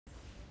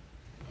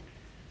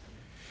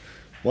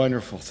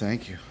Wonderful,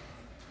 thank you.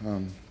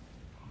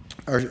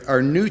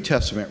 Our New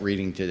Testament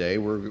reading today,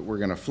 we're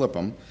going to flip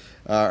them.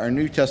 Our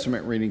New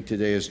Testament reading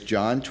today is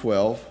John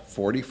 12,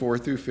 44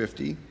 through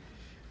 50.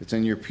 It's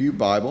in your Pew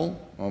Bible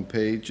on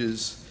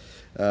pages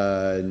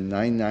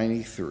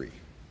 993.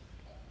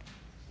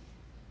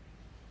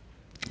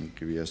 I'll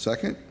give you a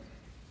second.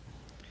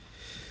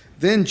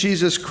 Then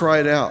Jesus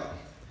cried out,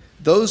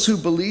 "Those who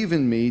believe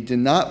in me do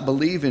not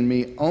believe in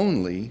me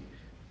only,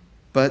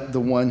 but the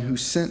one who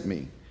sent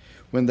me.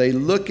 When they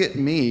look at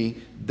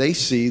me, they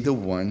see the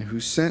one who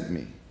sent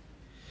me.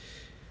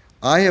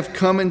 I have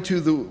come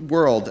into the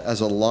world as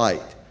a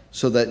light,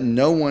 so that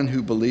no one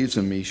who believes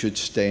in me should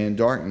stay in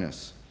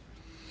darkness.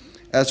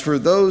 As for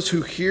those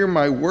who hear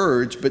my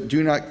words but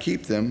do not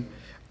keep them,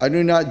 I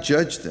do not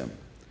judge them.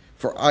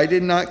 For I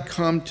did not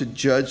come to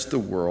judge the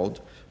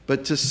world,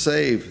 but to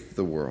save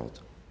the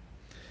world.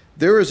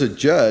 There is a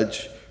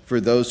judge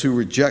for those who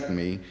reject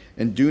me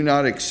and do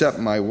not accept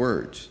my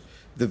words.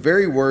 The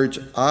very words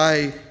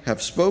I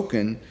have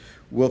spoken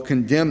will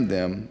condemn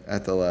them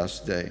at the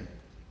last day.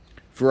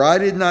 For I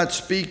did not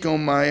speak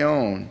on my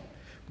own,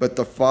 but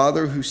the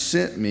Father who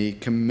sent me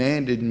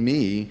commanded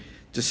me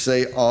to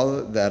say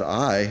all that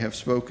I have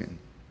spoken.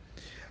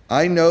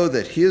 I know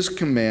that his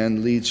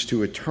command leads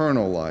to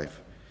eternal life,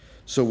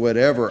 so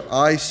whatever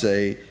I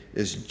say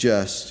is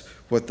just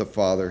what the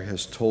Father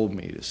has told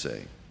me to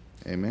say."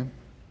 Amen.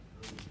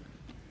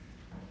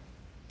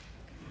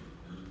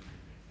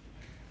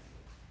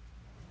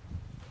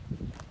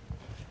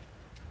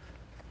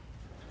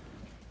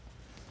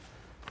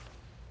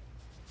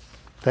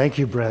 Thank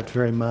you, Brett,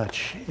 very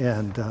much.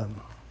 And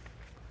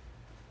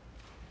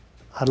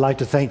I'd like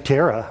to thank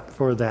Tara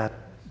for that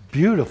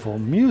beautiful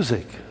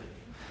music.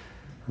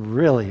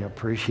 Really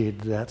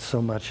appreciated that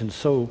so much and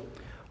so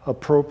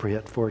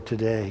appropriate for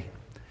today.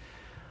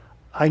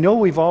 I know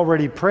we've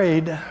already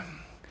prayed,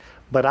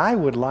 but I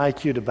would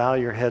like you to bow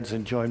your heads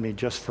and join me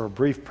just for a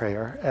brief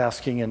prayer,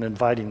 asking and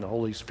inviting the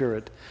Holy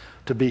Spirit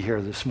to be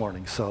here this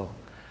morning. So,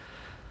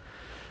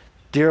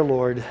 dear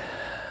Lord,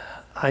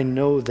 I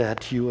know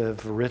that you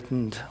have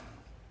written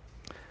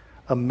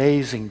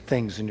amazing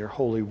things in your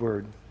holy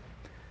word.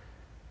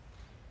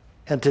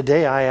 And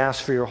today I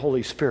ask for your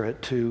Holy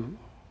Spirit to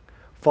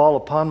fall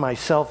upon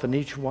myself and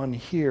each one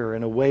here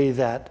in a way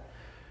that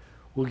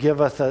will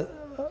give us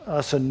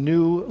a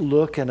new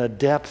look and a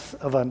depth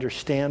of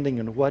understanding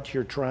in what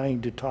you're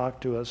trying to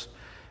talk to us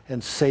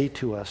and say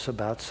to us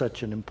about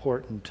such an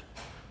important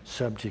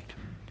subject.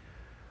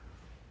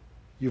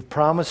 You've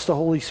promised the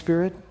Holy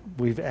Spirit,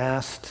 we've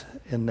asked,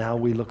 and now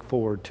we look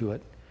forward to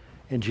it.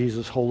 In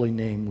Jesus' holy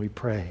name we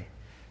pray.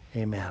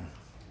 Amen.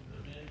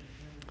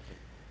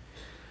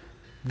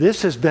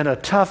 This has been a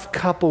tough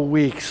couple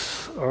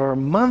weeks, or a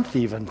month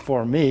even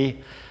for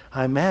me.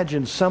 I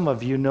imagine some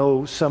of you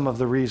know some of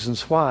the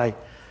reasons why.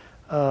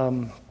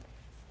 It's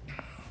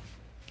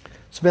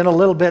been a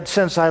little bit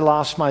since I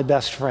lost my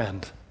best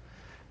friend,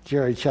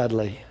 Jerry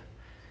Chudley.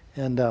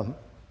 And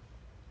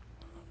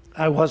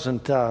I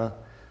wasn't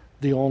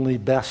the only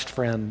best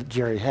friend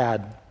Jerry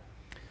had.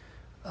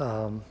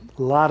 A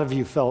lot of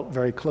you felt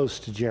very close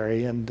to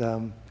Jerry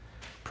and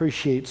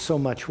appreciate so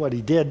much what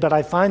he did. But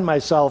I find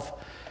myself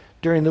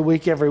during the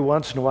week every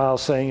once in a while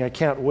saying, I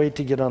can't wait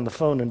to get on the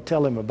phone and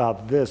tell him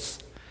about this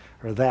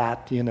or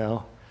that, you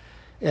know.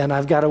 And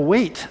I've got to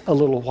wait a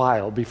little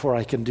while before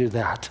I can do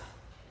that.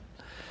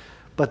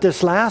 But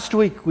this last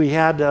week we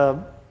had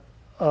a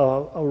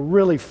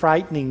really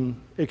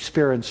frightening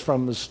experience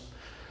from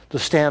the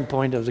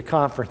standpoint of the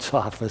conference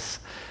office.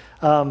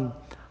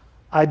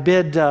 I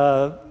bid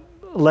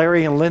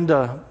Larry and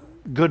Linda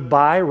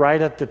goodbye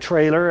right at the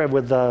trailer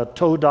with the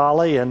tow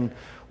dolly and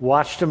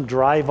watched them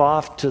drive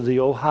off to the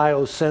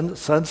Ohio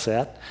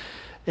sunset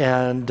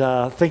and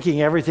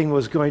thinking everything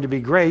was going to be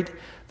great.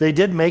 They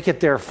did make it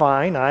there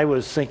fine. I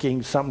was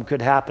thinking something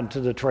could happen to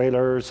the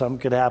trailer or something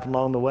could happen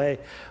along the way.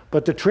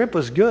 But the trip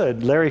was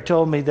good. Larry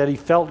told me that he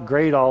felt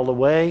great all the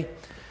way.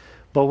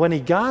 But when he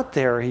got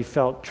there, he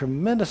felt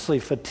tremendously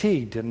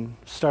fatigued and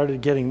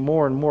started getting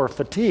more and more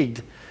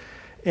fatigued.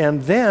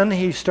 And then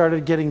he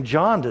started getting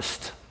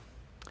jaundiced.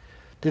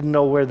 Didn't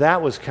know where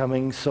that was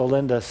coming, so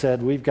Linda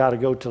said, we've got to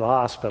go to the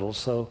hospital.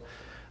 So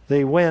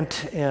they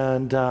went,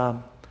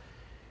 and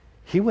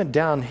he went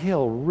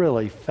downhill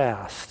really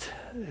fast.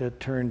 It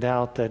turned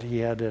out that he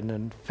had an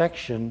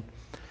infection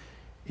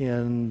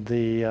in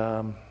the,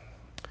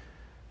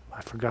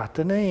 I forgot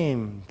the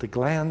name, the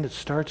gland that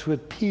starts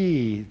with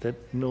P, that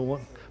no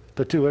one,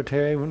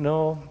 pituitary,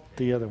 no,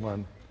 the other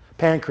one,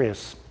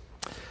 pancreas.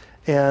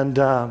 And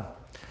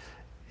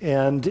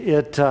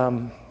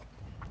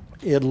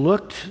it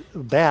looked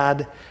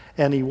bad,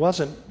 and he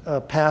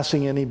wasn't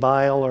passing any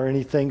bile or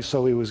anything,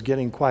 so he was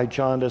getting quite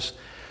jaundiced.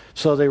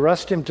 So they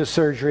rushed him to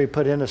surgery,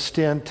 put in a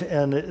stent,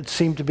 and it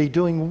seemed to be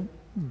doing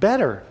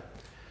better.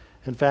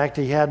 In fact,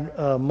 he had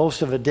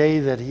most of a day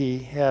that he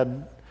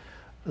had,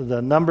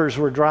 the numbers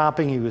were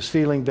dropping, he was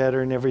feeling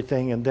better and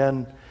everything, and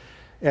then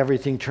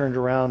everything turned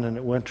around and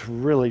it went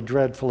really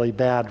dreadfully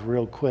bad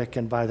real quick.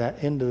 And by the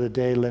end of the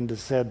day, Linda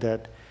said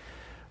that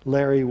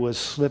Larry was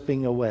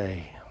slipping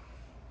away.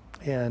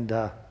 And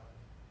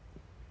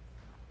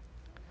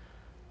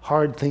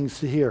hard things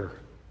to hear.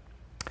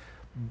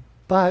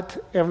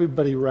 But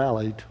everybody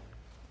rallied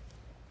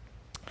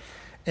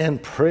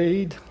and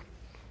prayed,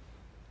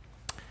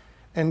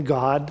 and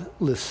God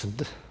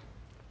listened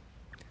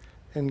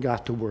and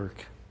got to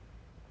work.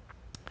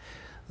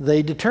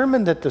 They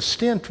determined that the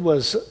stent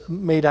was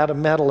made out of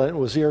metal and it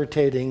was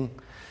irritating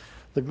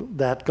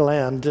that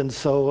gland, and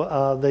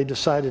so they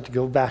decided to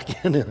go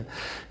back in.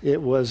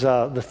 It was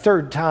the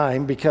third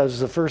time, because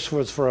the first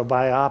was for a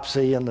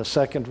biopsy and the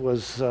second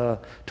was to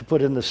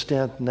put in the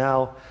stent.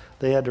 Now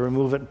they had to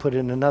remove it and put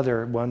in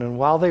another one. And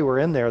while they were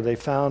in there, they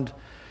found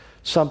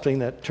something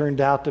that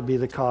turned out to be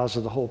the cause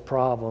of the whole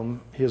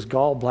problem. His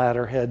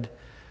gallbladder had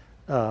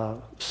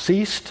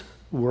ceased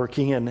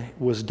working and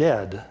was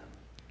dead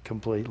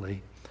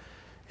completely.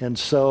 And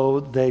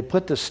so they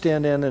put the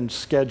stent in and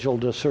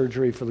scheduled a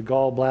surgery for the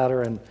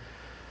gallbladder and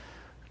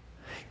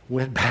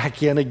went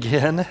back in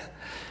again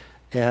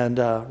and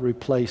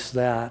replaced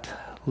that.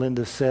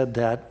 Linda said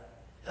that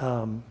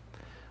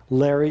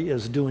Larry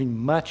is doing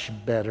much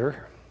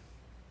better.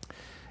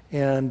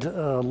 And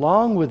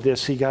along with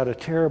this, he got a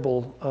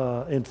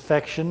terrible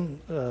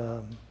infection.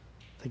 I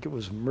think it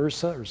was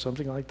MRSA or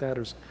something like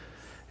that.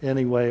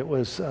 Anyway, it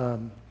was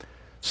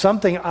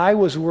something I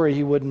was worried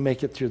he wouldn't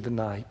make it through the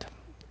night.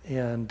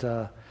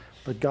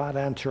 But God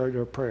answered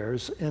our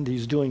prayers, and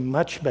he's doing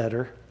much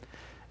better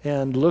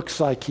and looks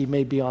like he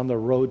may be on the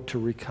road to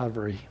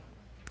recovery.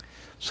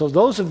 So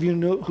those of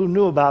you who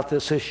knew about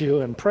this issue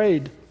and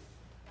prayed,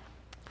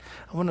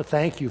 I want to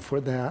thank you for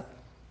that,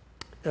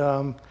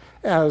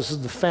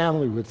 as the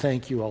family would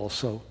thank you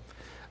also.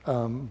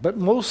 But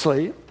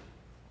mostly,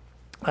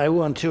 I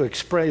want to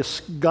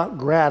express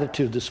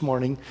gratitude this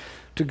morning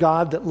to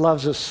God that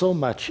loves us so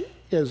much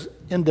as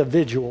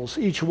individuals,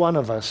 each one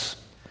of us,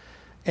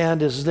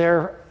 and is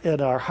there at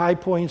our high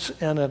points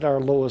and at our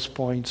lowest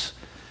points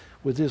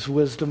with his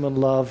wisdom and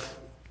love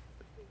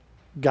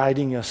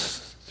guiding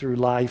us through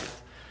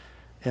life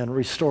and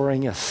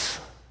restoring us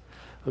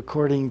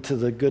according to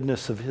the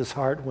goodness of his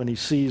heart when he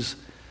sees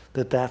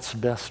that that's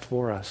best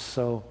for us.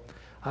 So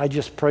I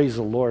just praise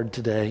the Lord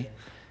today,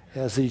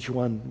 as each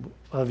one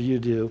of you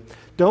do.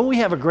 Don't we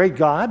have a great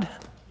God?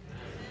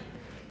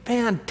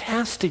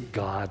 Fantastic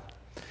God.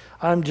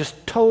 I'm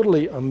just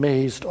totally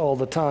amazed all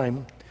the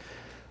time.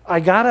 I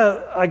got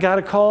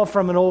a call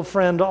from an old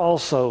friend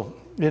also.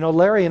 You know,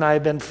 Larry and I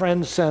have been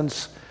friends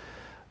since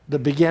the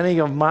beginning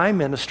of my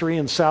ministry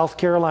in South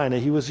Carolina.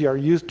 He was our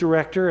youth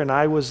director, and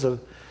I was the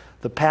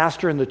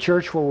pastor in the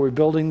church where we're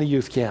building the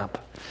youth camp.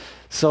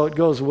 So it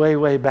goes way,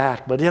 way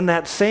back. But in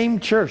that same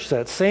church,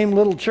 that same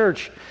little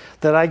church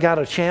that I got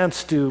a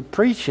chance to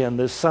preach in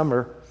this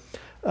summer,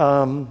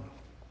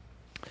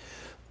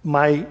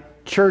 my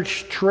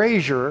church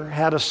treasurer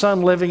had a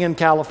son living in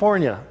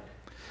California.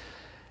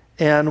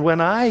 And when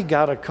I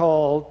got a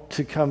call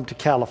to come to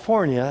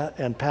California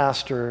and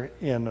pastor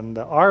in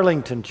the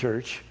Arlington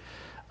church,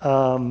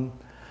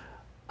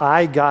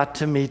 I got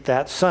to meet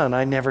that son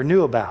I never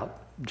knew about.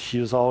 She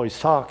was always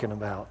talking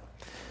about.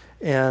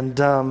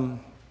 And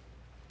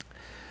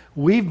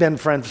we've been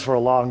friends for a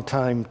long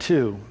time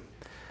too.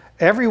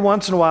 Every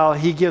once in a while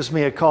he gives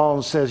me a call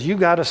and says, you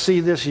got to see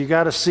this, you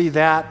got to see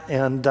that.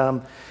 And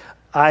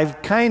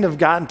I've kind of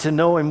gotten to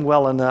know him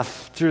well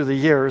enough through the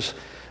years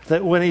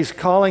that when he's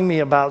calling me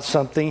about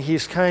something,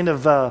 he's kind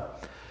of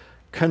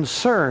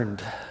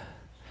concerned.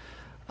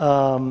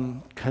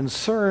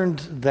 Concerned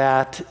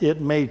that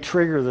it may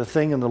trigger the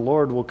thing and the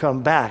Lord will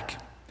come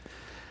back.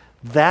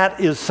 That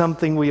is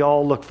something we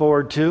all look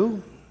forward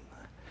to,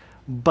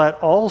 but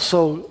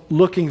also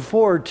looking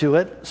forward to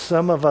it,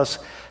 some of us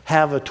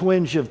have a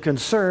twinge of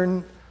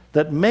concern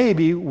that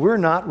maybe we're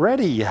not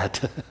ready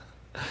yet.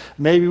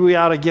 Maybe we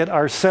ought to get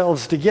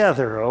ourselves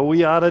together, or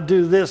we ought to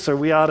do this, or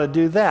we ought to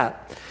do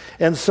that.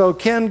 And so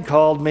Ken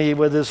called me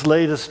with his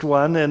latest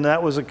one, and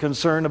that was a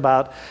concern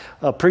about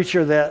a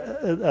preacher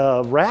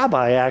that,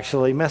 rabbi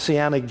actually,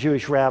 Messianic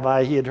Jewish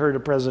rabbi, he had heard a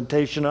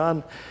presentation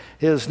on.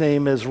 His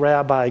name is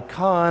Rabbi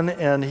Kahn,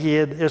 and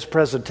his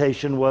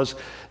presentation was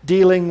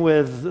dealing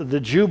with the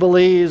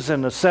Jubilees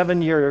and the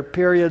 7-year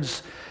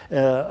periods,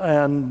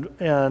 and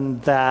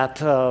that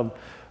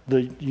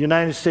the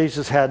United States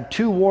has had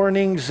 2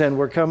 warnings, and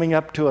we're coming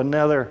up to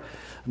another,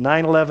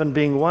 9/11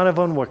 being one of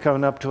them. We're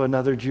coming up to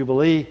another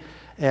Jubilee.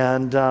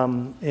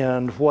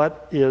 And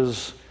what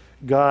is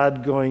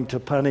God going to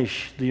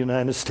punish the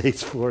United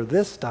States for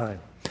this time?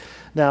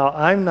 Now,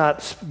 I'm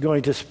not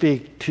going to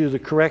speak to the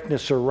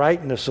correctness or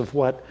rightness of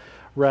what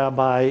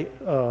Rabbi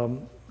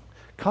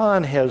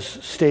Kahn has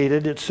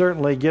stated. It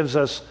certainly gives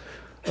us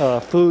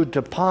food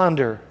to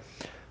ponder.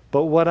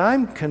 But what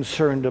I'm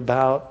concerned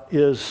about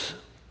is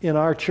in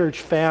our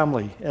church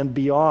family and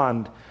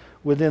beyond,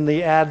 within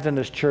the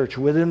Adventist church,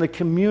 within the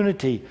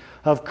community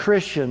of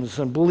Christians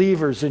and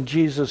believers in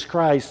Jesus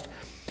Christ,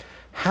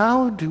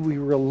 how do we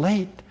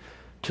relate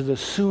to the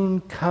soon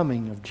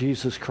coming of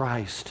Jesus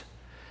Christ?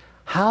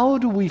 How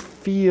do we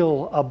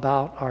feel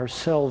about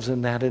ourselves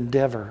in that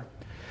endeavor?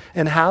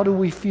 And how do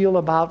we feel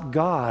about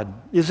God?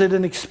 Is it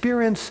an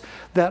experience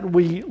that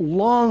we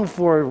long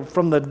for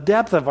from the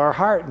depth of our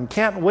heart and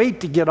can't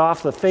wait to get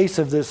off the face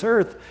of this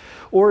earth?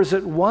 Or is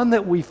it one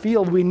that we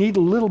feel we need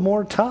a little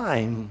more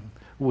time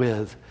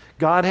with?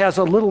 God has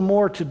a little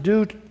more to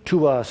do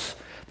to us.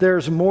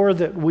 There's more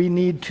that we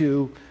need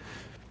to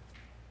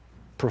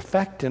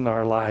perfect in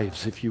our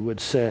lives, if you would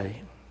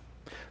say.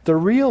 The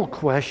real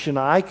question,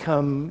 I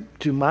come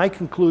to my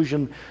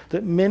conclusion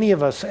that many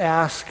of us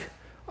ask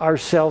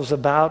ourselves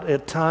about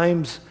at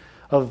times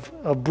of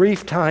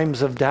brief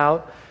times of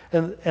doubt,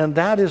 and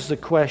that is the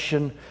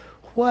question,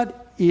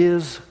 what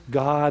is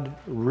God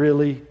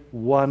really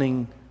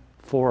wanting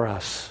for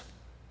us?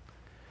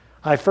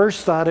 I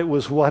first thought it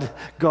was what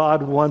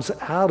God wants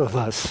out of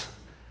us,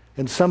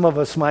 and some of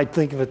us might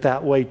think of it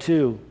that way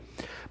too.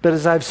 But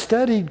as I've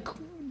studied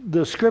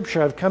the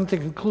Scripture, I've come to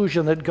the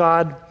conclusion that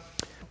God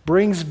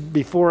brings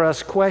before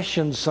us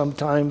questions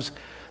sometimes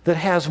that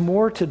has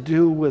more to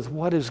do with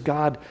what is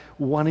God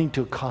wanting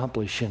to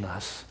accomplish in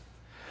us.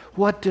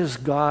 What does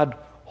God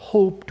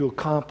hope to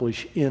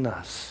accomplish in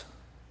us?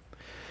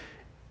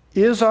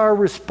 Is our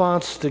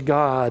response to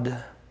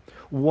God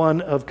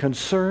one of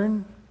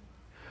concern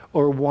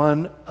or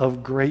one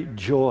of great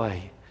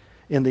joy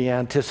in the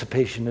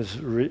anticipation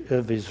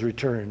of His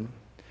return?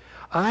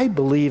 I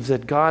believe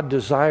that God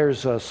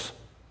desires us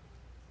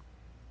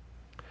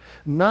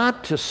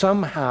not to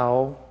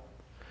somehow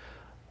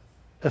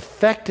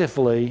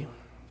effectively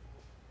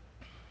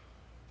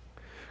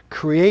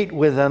create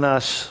within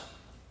us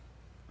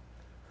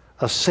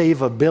a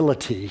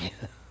savability.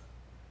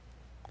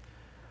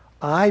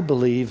 I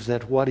believe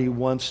that what He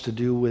wants to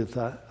do with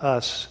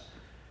us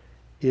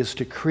is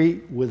to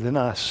create within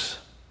us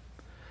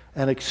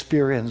an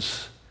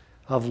experience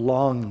of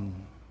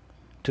longing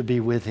to be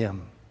with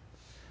Him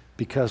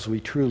because we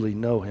truly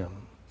know Him.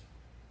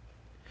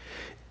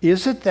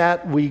 Is it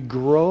that we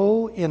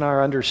grow in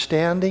our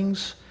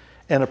understandings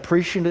and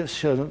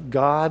appreciation of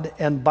God,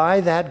 and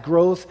by that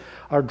growth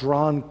are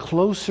drawn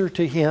closer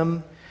to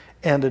Him,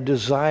 and a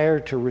desire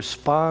to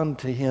respond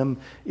to Him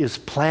is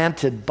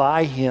planted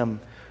by Him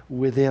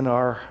within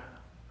our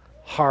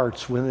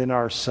hearts, within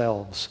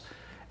ourselves?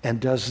 And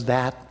does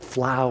that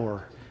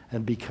flower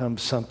and become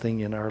something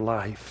in our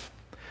life?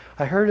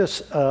 I heard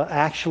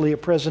actually a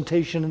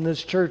presentation in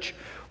this church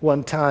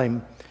one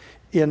time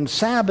in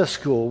Sabbath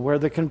school where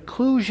the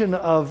conclusion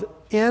of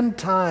end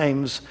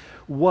times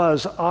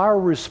was our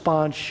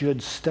response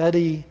should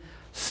study,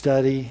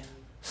 study,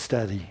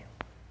 study.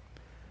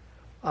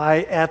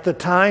 I, at the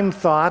time,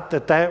 thought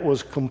that that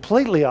was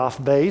completely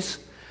off base.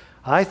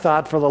 I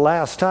thought for the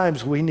last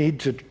times we need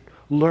to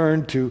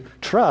learn to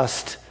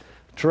trust,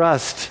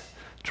 trust,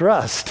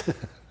 trust.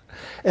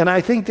 And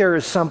I think there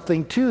is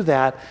something to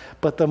that,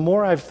 but the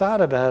more I've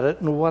thought about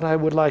it and what I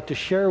would like to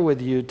share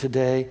with you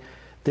today,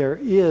 there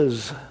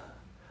is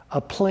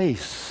a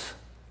place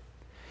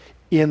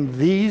in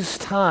these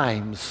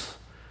times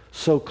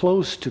so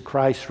close to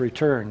Christ's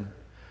return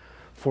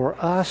for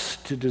us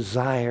to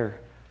desire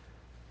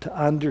to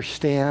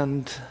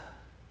understand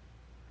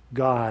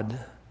God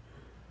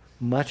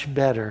much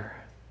better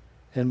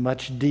and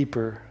much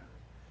deeper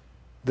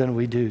than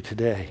we do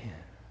today.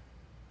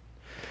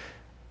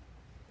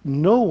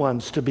 No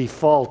one's to be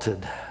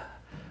faulted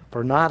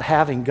for not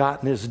having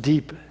gotten as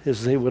deep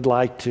as they would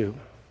like to.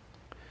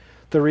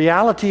 The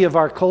reality of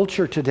our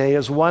culture today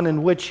is one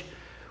in which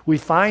we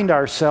find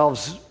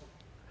ourselves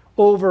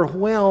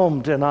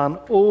overwhelmed and on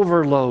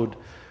overload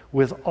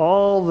with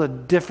all the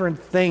different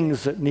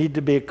things that need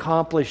to be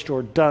accomplished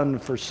or done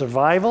for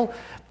survival,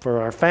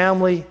 for our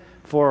family,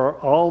 for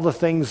all the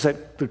things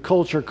that the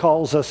culture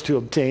calls us to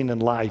obtain in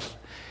life.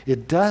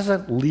 It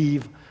doesn't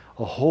leave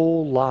a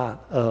whole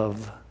lot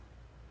of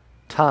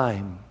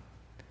time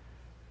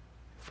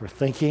for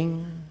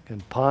thinking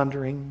and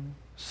pondering,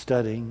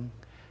 studying,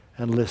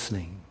 and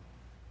listening.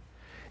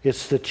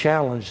 It's the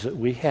challenge that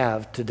we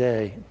have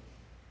today.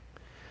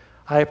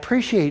 I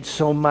appreciate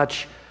so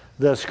much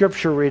the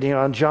scripture reading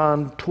on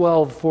John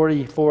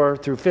 12:44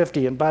 through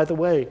 50. And by the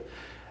way,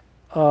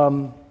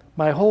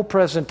 my whole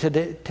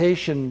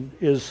presentation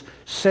is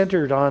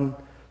centered on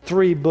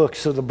 3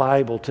 books of the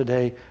Bible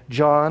today.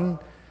 John,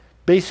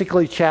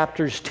 basically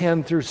chapters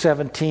 10 through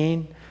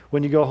 17.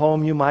 When you go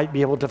home, you might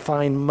be able to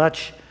find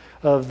much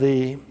of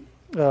the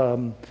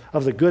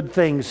good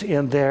things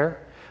in there.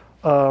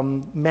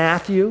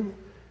 Matthew,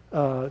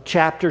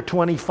 chapter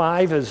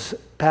 25, as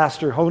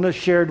Pastor Hona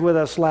shared with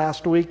us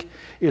last week,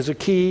 is a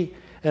key,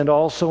 and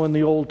also in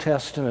the Old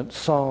Testament,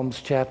 Psalms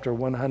chapter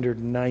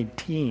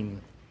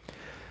 119.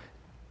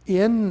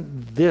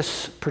 In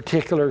this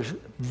particular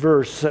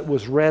verse that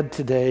was read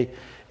today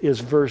is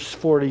verse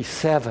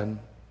 47,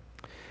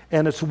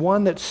 and it's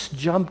one that's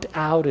jumped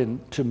out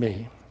to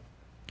me.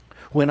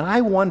 When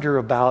I wonder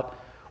about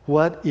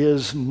what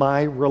is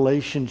my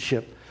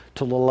relationship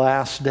to the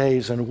last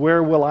days and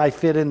where will I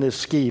fit in the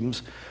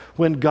schemes,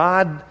 when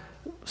God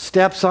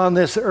steps on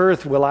this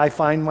earth, will I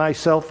find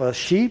myself a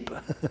sheep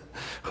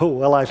or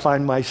will I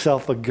find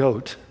myself a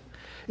goat?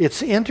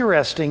 It's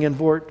interesting in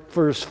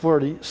verse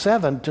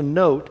 47 to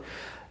note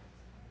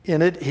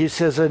in it, he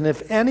says, and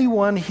if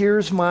anyone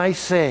hears my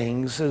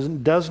sayings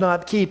and does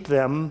not keep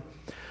them,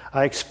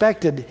 I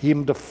expected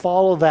him to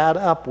follow that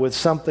up with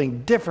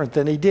something different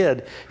than he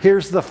did.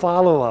 Here's the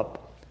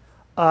follow-up.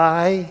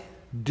 I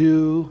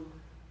do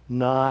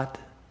not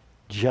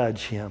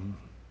judge him.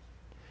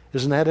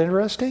 Isn't that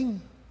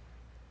interesting?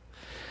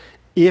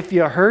 If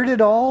you heard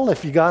it all,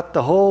 if you got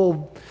the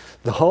whole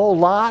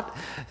lot,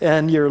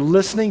 and you're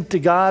listening to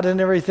God and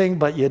everything,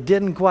 but you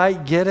didn't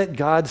quite get it,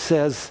 God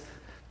says,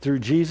 through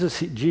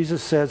Jesus,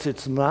 Jesus says,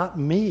 it's not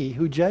me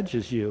who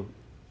judges you.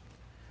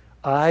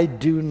 I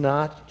do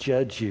not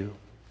judge you.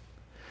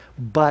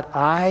 But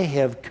I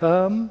have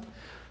come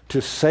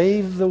to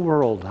save the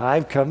world.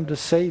 I've come to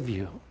save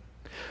you.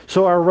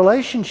 So our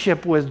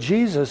relationship with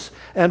Jesus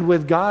and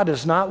with God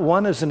is not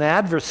one as an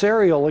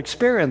adversarial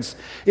experience.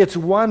 It's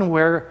one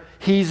where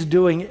He's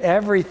doing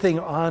everything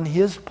on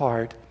His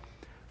part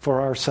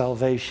for our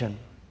salvation.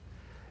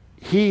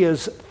 He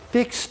is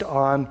fixed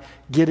on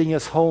getting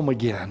us home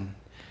again.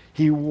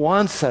 He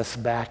wants us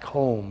back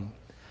home.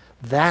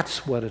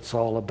 That's what it's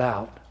all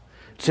about.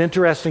 It's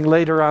interesting,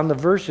 later on in the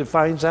verse, it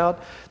finds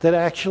out that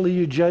actually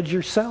you judge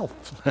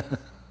yourself.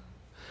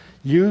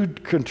 You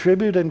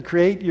contribute and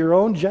create your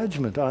own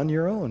judgment on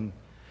your own.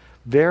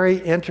 Very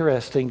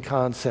interesting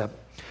concept.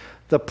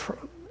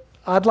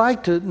 I'd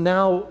like to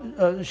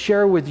now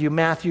share with you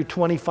Matthew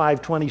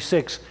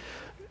 25:26.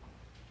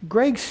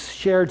 Greg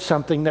shared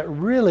something that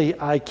really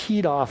I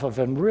keyed off of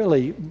and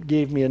really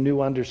gave me a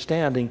new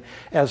understanding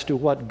as to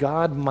what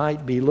God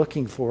might be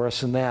looking for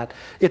us in that.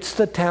 It's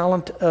the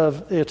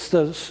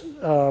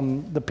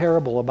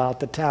parable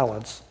about the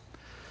talents.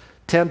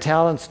 10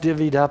 talents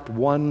divvied up,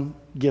 one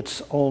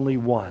gets only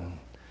one.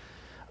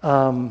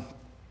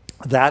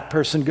 That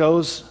person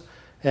goes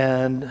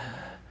and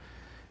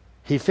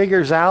he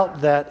figures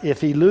out that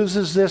if he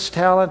loses this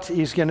talent,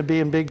 he's going to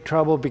be in big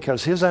trouble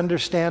because his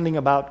understanding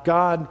about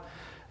God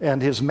and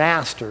his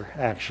master,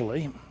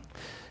 actually.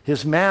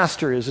 His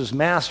master is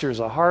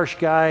a harsh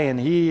guy, and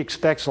he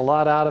expects a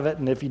lot out of it,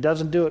 and if he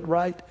doesn't do it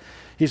right,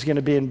 he's going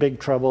to be in big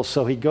trouble.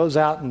 So he goes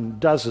out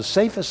and does the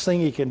safest thing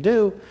he can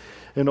do.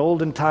 In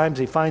olden times,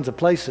 he finds a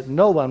place that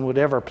no one would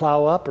ever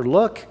plow up or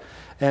look,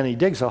 and he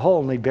digs a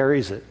hole and he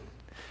buries it.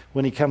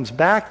 When he comes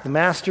back, the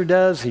master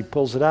does, he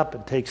pulls it up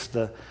and takes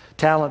the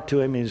talent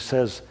to him, and he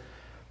says,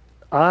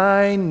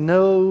 I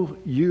know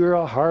you're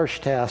a harsh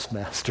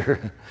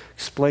taskmaster.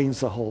 Explains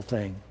the whole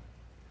thing.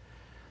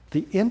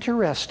 The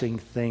interesting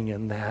thing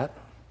in that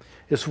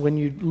is when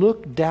you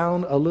look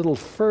down a little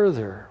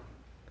further,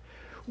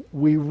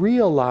 we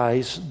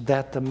realize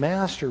that the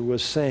master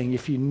was saying,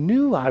 if you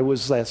knew I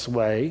was this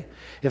way,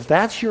 if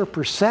that's your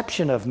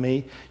perception of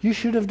me, you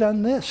should have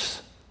done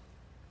this.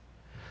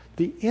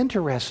 The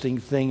interesting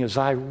thing as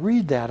I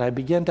read that, I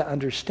begin to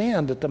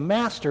understand that the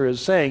master is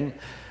saying,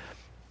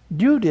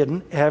 you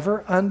didn't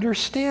ever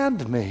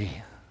understand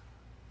me.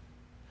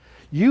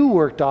 You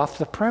worked off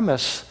the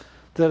premise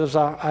that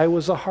I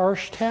was a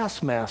harsh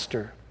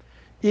taskmaster.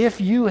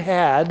 If you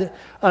had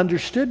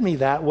understood me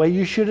that way,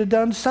 you should have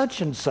done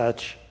such and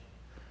such.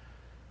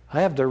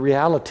 I have the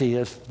reality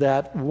is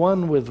that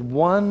one with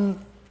one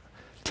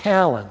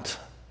talent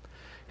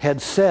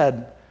had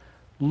said,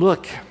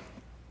 look,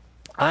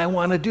 I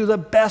want to do the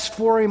best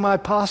for him I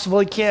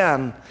possibly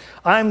can.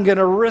 I'm going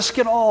to risk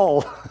it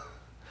all.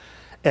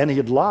 And he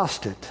had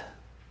lost it.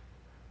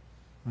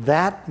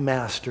 That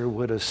master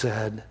would have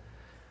said,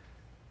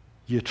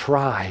 you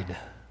tried,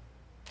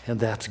 and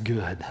that's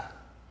good.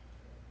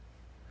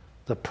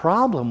 The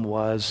problem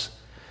was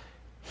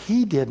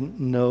he didn't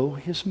know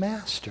his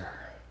master.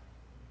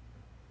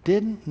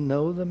 Didn't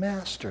know the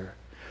master.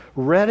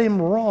 Read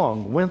him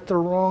wrong, went the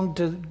wrong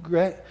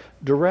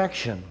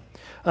direction.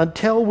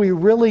 Until we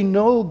really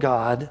know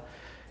God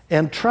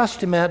and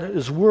trust Him at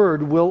His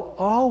word, we'll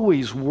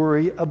always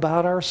worry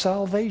about our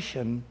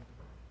salvation.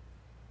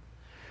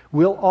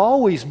 We'll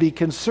always be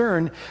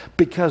concerned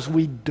because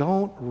we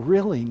don't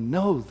really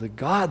know the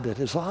God that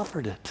has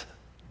offered it.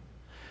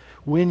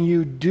 When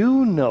you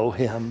do know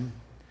Him,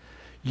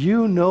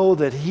 you know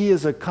that He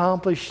has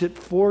accomplished it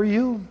for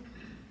you,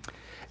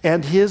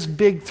 and His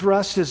big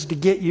thrust is to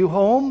get you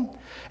home,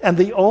 and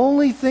the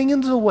only thing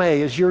in the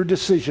way is your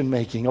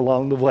decision-making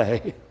along the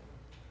way.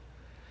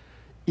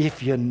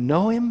 If you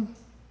know Him,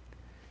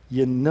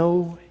 you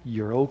know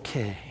you're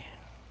okay.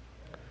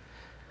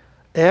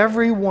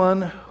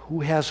 Everyone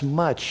who has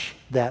much,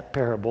 that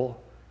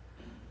parable,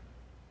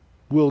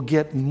 will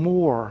get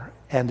more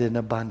and in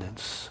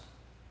abundance.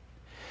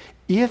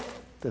 If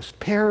this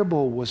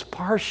parable was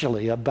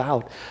partially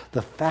about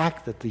the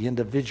fact that the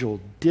individual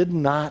did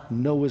not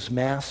know his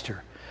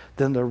master,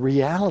 then the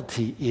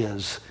reality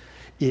is,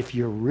 if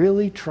you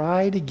really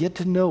try to get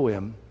to know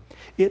Him,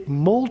 it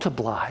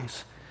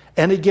multiplies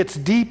and it gets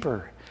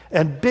deeper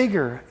and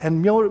bigger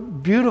and more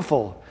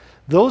beautiful.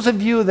 Those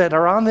of you that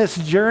are on this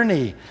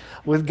journey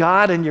with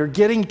God and you're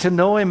getting to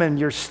know Him and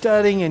you're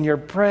studying and you're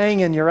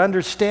praying and you're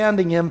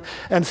understanding Him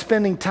and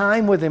spending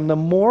time with Him, the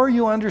more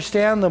you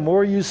understand, the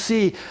more you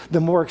see,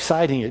 the more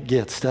exciting it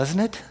gets, doesn't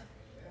it?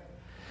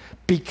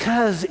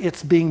 because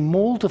it's being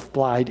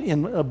multiplied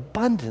in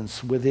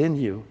abundance within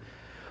you.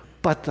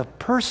 But the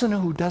person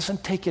who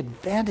doesn't take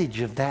advantage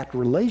of that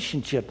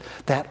relationship,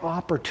 that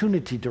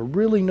opportunity to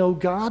really know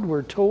God,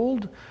 we're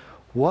told,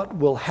 what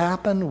will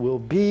happen will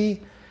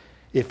be,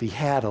 if he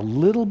had a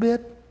little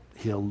bit,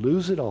 he'll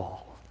lose it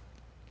all.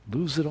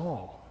 Lose it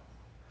all.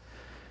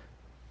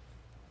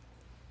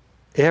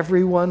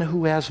 Everyone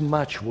who has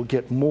much will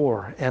get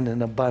more and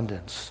in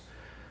abundance.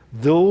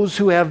 Those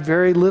who have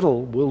very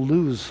little will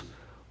lose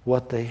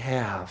what they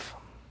have.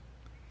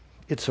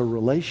 It's a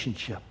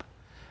relationship,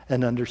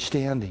 an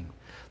understanding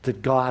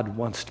that God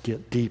wants to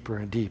get deeper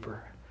and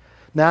deeper.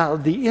 Now,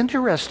 the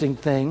interesting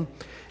thing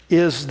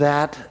is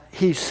that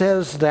he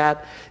says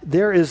that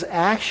there is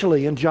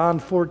actually in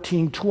John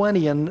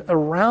 14:20, and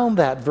around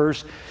that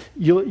verse,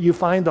 you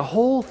find the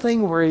whole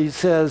thing where he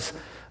says,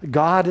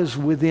 God is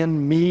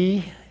within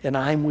me and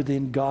I'm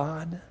within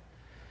God.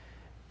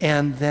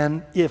 And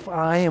then if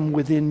I am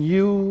within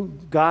you,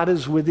 God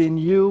is within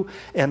you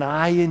and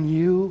I in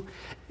you.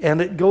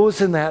 And it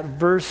goes in that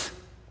verse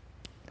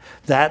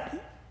that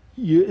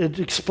it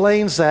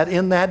explains that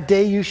in that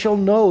day you shall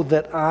know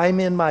that I'm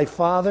in my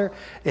Father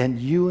and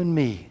you in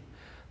me.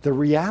 The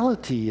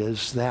reality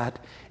is that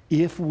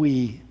if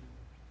we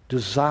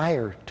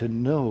desire to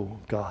know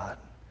God,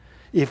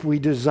 if we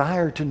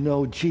desire to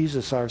know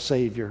Jesus our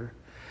Savior,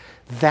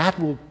 that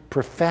will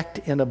perfect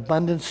in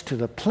abundance to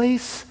the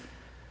place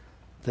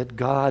that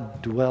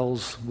God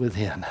dwells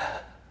within.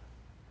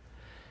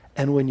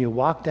 And when you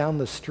walk down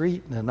the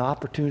street and an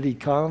opportunity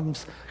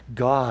comes,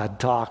 God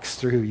talks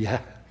through you.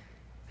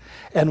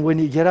 And when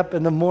you get up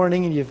in the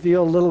morning and you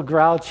feel a little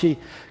grouchy,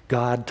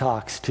 God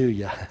talks to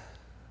you.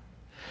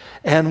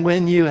 And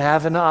when you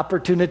have an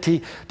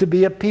opportunity to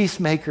be a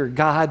peacemaker,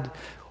 God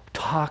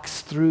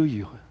talks through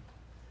you.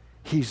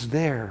 He's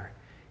there.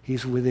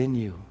 He's within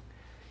you.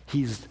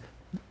 He's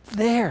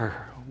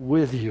there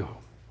with you.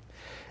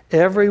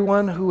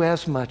 Everyone who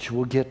has much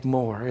will get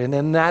more. And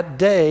in that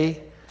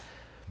day,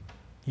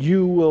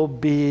 you will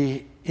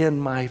be in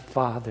my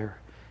Father,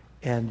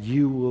 and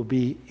you will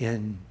be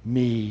in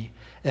me,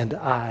 and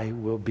I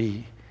will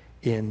be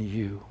in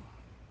you.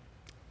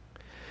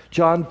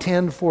 John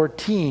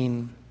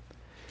 10:14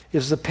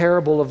 is the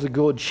parable of the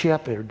good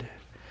shepherd.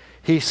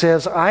 He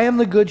says, I am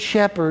the good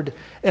shepherd,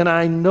 and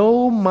I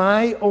know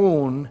my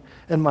own,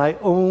 and my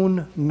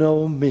own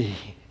know me.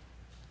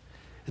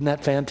 Isn't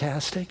that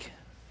fantastic?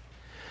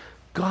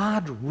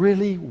 God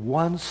really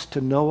wants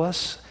to know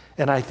us,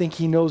 and I think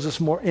he knows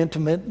us more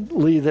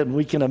intimately than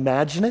we can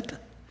imagine it.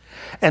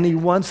 And he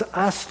wants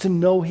us to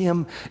know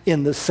him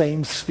in the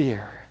same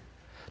sphere,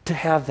 to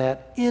have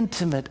that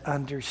intimate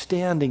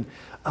understanding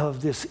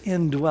of this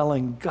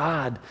indwelling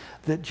God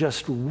that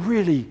just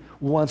really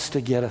wants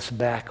to get us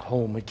back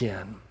home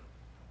again.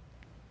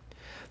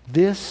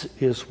 This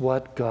is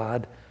what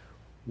God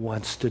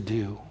wants to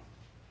do.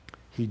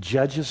 He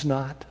judges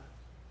not.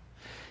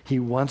 He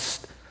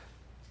wants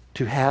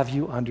to have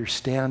you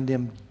understand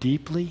him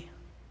deeply,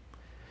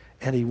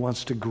 and he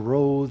wants to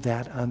grow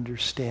that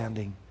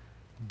understanding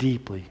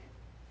deeply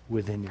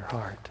within your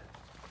heart.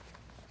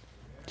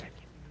 Okay.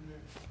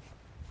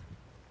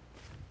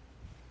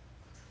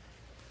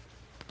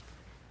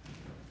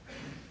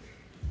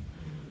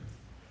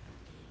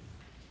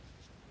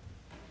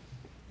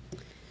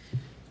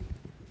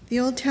 The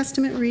Old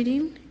Testament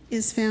reading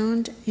is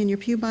found in your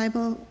Pew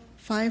Bible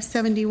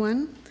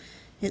 571.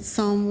 It's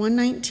Psalm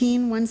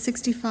 119,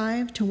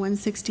 165 to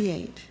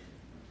 168.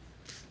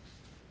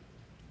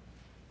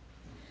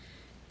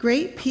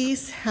 Great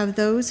peace have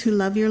those who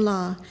love your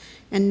law,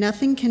 and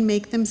nothing can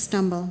make them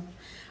stumble.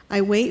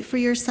 I wait for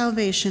your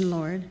salvation,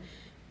 Lord,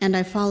 and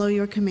I follow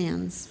your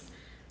commands.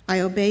 I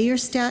obey your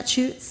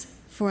statutes,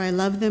 for I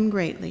love them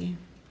greatly.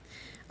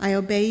 I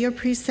obey your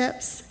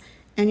precepts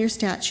and your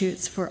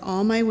statutes, for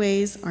all my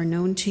ways are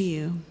known to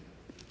you.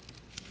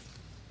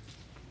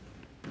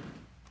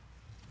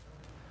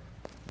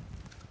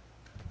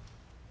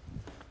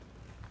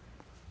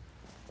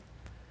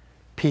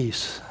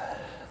 Peace.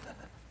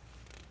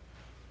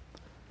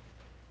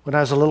 When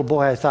I was a little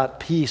boy, I thought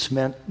peace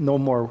meant no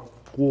more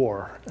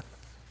war.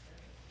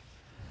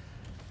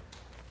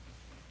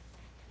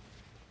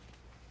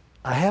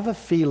 I have a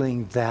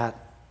feeling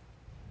that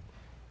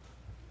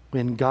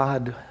when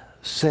God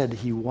said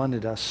he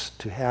wanted us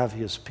to have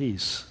his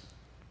peace,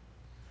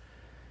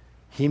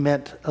 he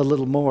meant a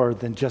little more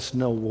than just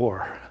no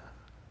war.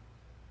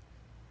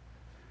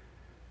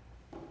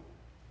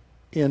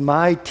 In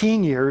my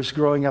teen years,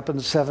 growing up in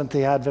the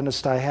Seventh-day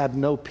Adventist, I had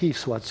no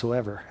peace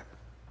whatsoever.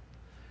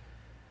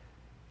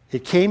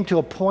 It came to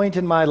a point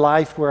in my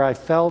life where I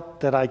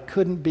felt that I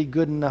couldn't be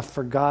good enough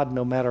for God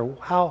no matter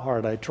how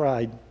hard I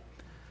tried.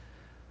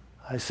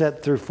 I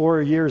sat through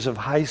 4 years of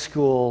high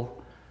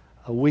school,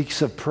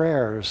 weeks of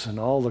prayers and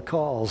all the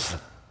calls.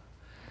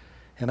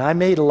 And I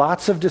made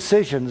lots of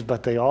decisions,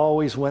 but they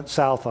always went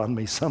south on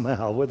me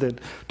somehow within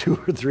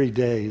 2 or 3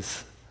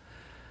 days.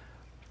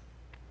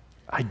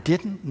 I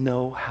didn't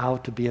know how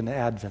to be an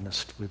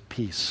Adventist with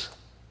peace.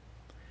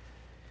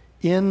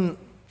 In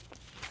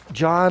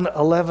John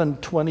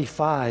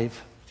 11:25,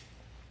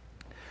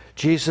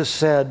 Jesus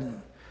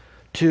said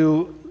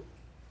to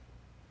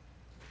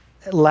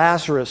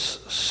Lazarus'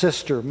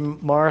 sister,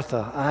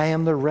 Martha, I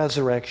am the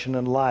resurrection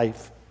and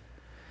life.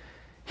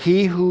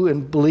 He who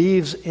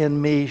believes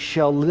in me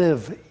shall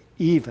live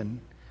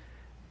even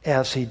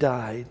as he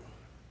died.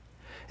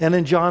 And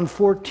in John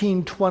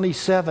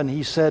 14:27,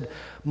 he said,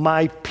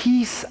 my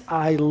peace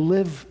I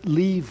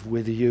leave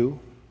with you.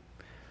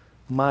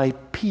 My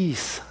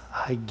peace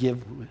I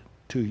give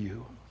to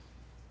you.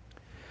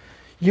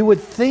 You would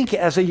think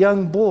as a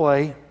young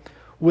boy,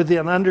 with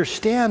an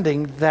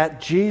understanding that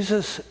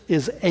Jesus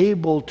is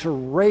able to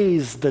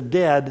raise the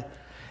dead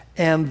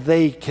and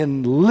they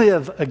can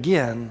live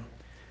again,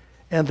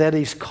 and that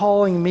he's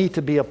calling me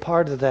to be a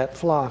part of that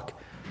flock,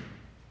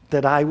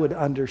 that I would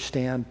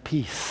understand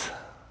peace.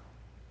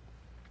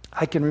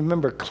 I can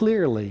remember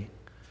clearly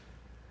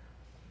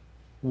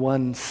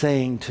one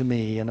saying to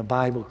me in a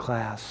Bible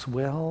class,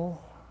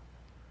 well,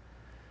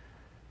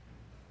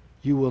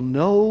 you will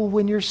know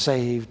when you're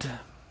saved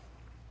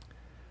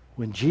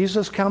when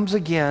Jesus comes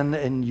again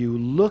and you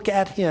look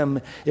at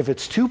him. If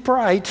it's too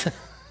bright,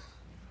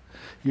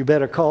 you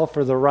better call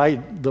for the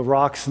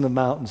rocks and the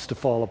mountains to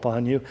fall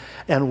upon you.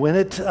 And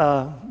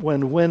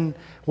when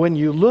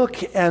you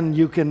look and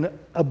you can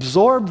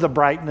absorb the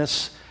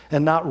brightness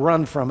and not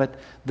run from it,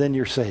 then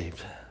you're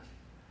saved.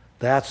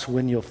 That's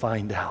when you'll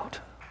find out.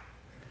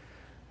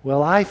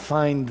 Well, I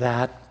find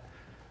that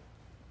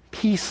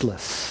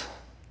peaceless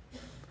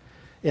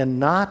and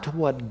not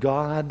what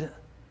God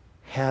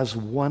has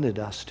wanted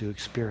us to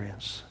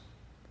experience.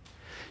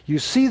 You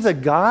see, the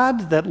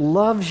God that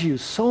loves you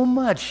so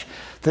much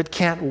that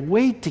can't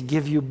wait to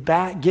get you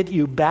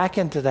back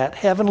into that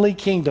heavenly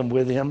kingdom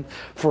with him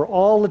for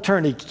all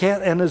eternity,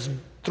 and has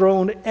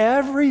thrown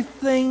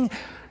everything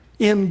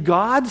in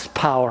God's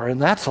power, and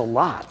that's a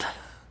lot,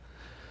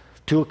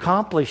 to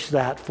accomplish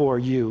that for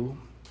you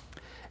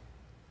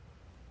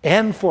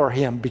and for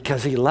him,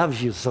 because he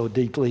loves you so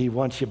deeply, he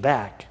wants you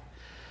back.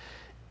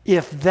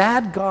 If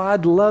that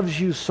God loves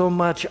you so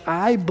much,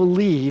 I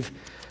believe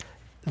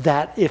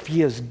that if he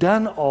has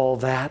done all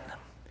that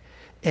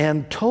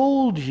and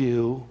told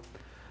you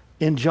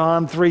in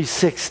John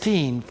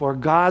 3:16, for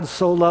God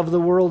so loved the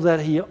world that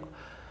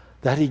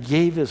he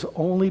gave his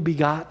only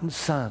begotten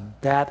Son,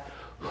 that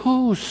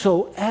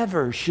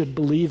whosoever should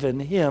believe in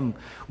him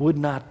would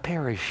not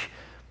perish,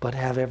 but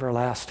have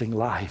everlasting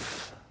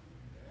life.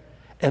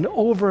 And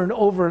over and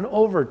over and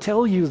over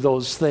tell you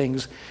those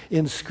things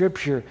in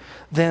Scripture,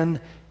 then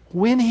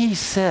when he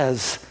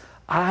says,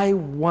 I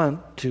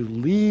want to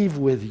leave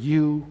with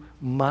you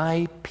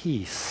my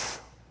peace,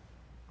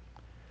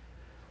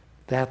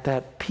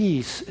 that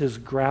peace is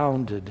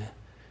grounded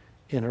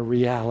in a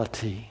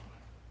reality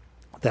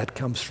that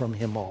comes from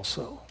him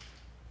also.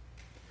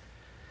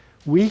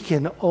 We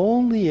can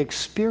only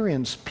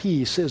experience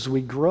peace as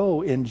we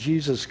grow in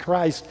Jesus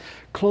Christ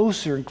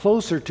closer and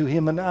closer to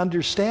him, and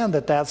understand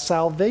that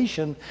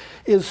salvation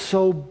is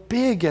so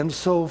big and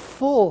so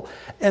full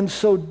and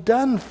so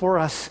done for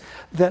us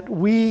that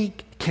we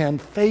can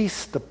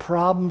face the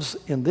problems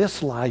in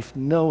this life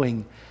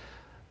knowing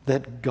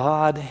that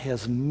God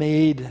has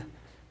made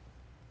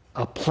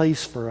a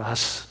place for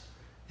us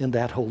in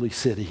that holy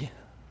city.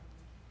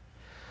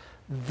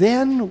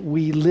 Then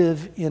we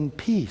live in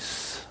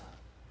peace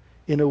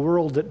in a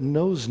world that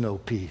knows no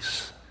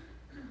peace.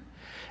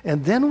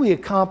 And then we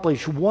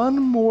accomplish one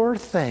more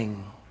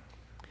thing.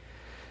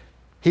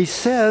 He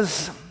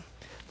says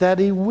that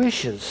he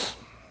wishes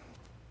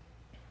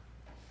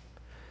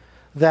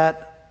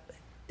that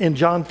in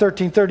John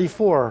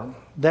 13:34,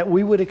 that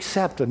we would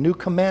accept a new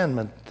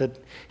commandment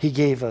that he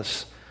gave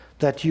us,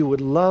 that you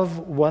would love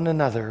one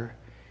another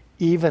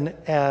even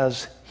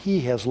as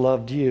he has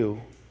loved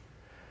you,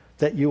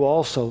 that you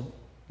also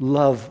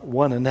love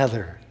one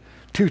another.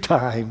 2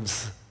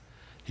 times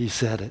he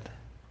said it.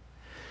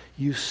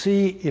 You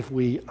see, if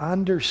we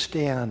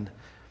understand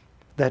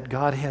that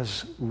God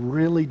has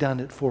really done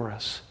it for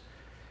us,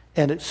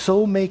 and it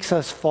so makes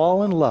us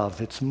fall in love.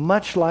 It's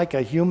much like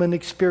a human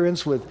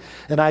experience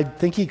and I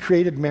think he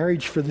created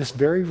marriage for this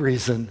very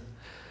reason,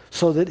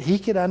 so that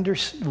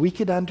we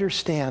could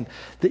understand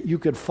that you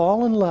could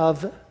fall in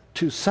love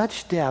to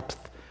such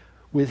depth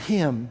with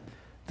him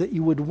that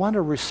you would want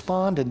to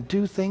respond and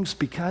do things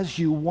because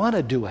you want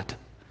to do it,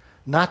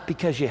 not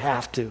because you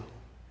have to.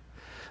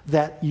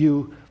 That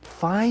you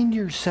find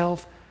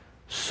yourself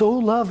so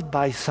loved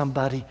by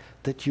somebody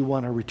that you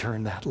want to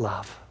return that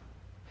love.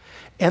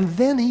 And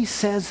then he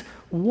says,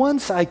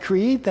 once I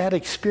create that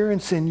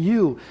experience in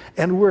you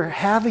and we're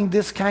having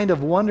this kind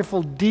of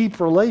wonderful, deep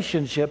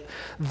relationship,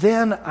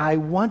 then I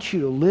want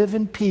you to live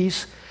in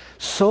peace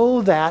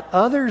so that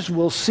others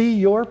will see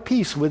your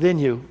peace within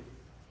you.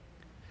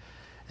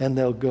 And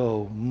they'll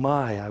go,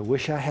 my, I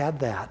wish I had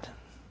that.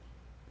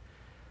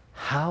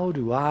 How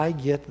do I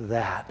get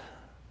that?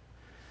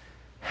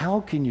 How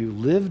can you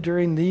live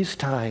during these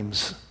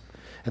times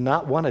and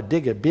not want to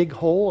dig a big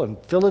hole and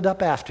fill it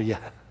up after you?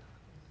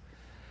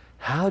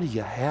 How do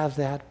you have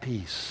that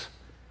peace?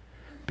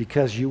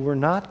 Because you were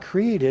not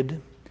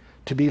created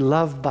to be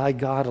loved by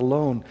God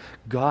alone.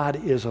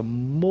 God is a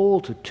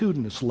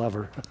multitudinous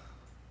lover.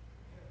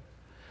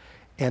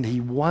 And he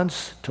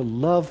wants to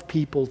love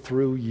people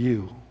through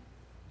you.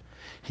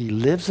 He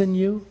lives in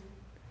you.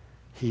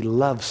 He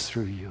loves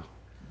through you.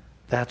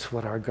 That's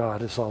what our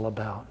God is all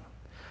about.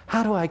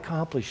 How do I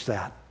accomplish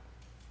that?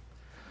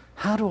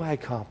 How do I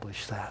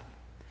accomplish that?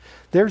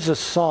 There's a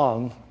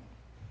song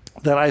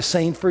that I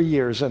sang for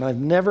years, and I've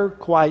never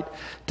quite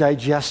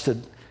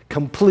digested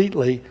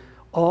completely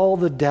all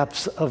the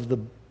depths of the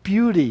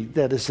beauty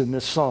that is in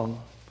this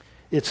song.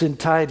 It's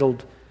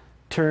entitled,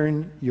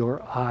 "Turn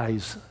Your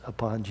Eyes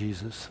Upon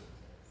Jesus."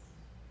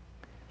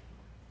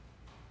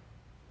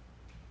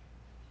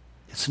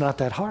 It's not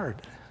that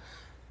hard.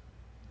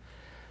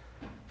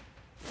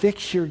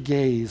 Fix your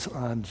gaze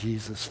on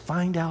Jesus.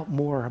 Find out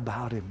more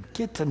about him.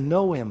 Get to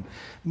know him.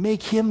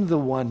 Make him the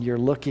one you're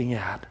looking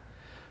at.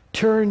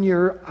 Turn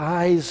your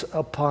eyes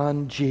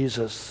upon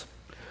Jesus.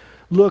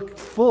 Look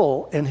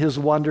full in his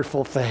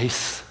wonderful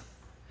face.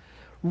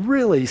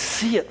 Really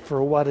see it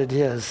for what it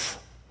is.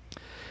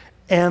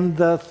 And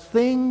the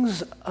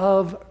things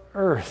of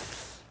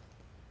earth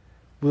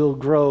will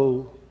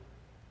grow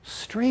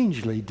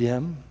strangely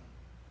dim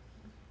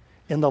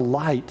in the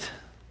light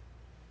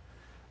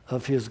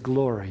of his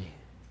glory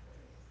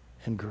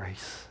and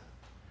grace.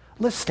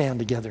 Let's stand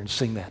together and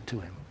sing that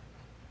to him.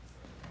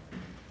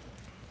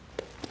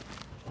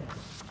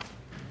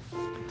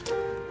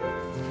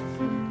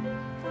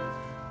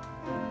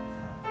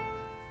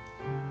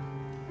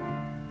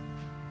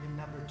 In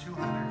number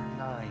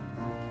 209.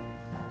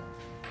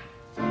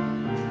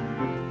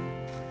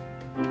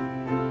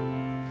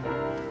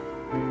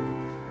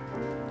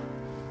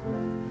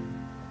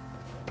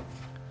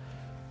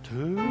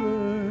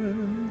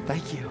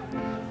 Thank you.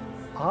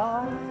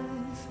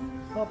 Eyes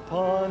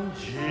upon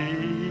Jesus,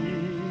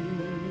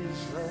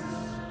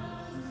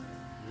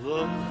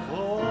 look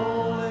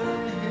full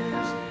in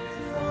his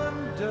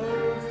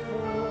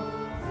wonderful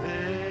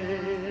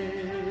face,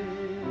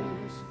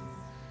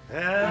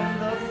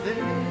 and the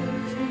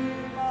things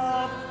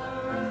of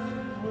earth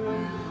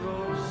will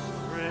grow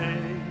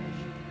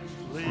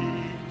strangely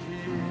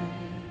dim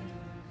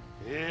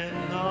in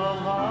the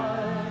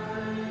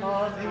light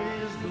of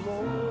his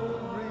glory.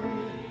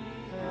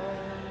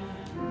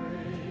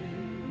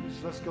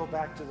 Let's go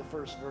back to the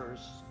first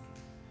verse.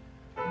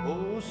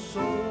 Oh,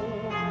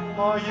 soul,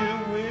 are you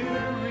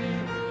weary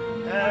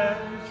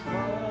and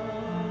troubled?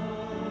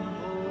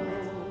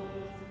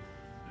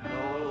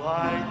 No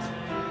light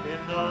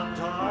in the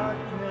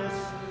darkness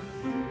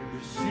you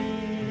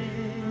see.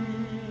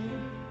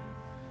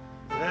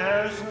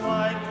 There's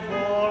light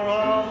for a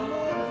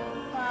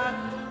look at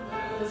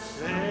the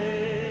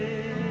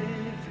Savior,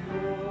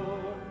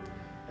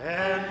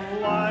 and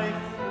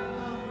life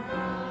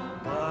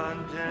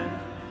abundant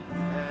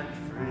and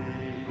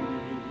free.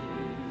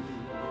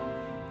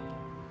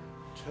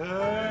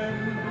 Turn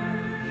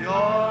your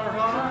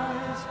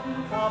eyes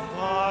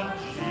upon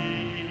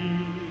Jesus.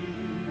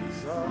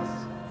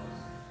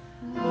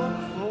 Look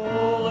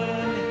full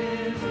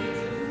in his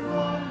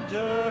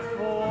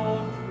wonderful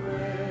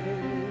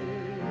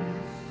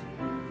grace,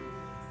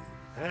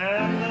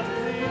 and the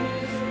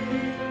things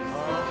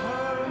of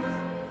earth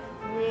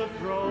will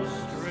grow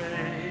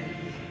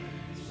strangely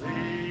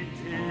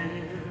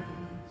dim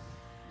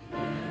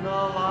in the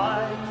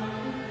light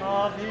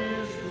of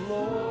his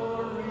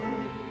glory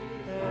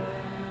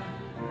and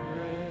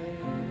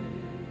grace.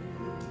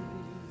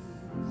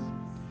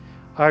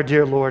 Our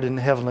dear Lord and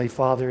Heavenly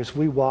Father, as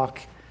we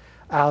walk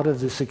out of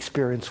this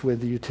experience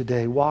with you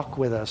today, walk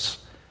with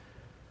us.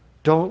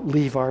 Don't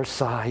leave our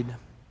side.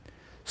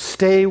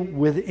 Stay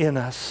within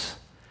us.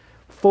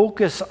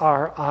 Focus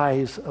our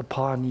eyes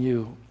upon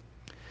you.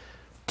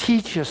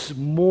 Teach us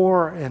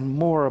more and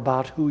more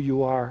about who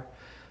you are.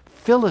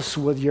 Fill us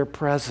with your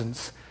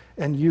presence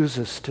and use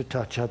us to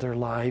touch other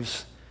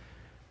lives.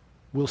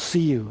 We'll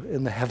see you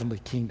in the heavenly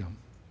kingdom.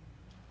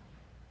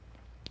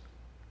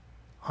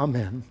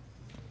 Amen.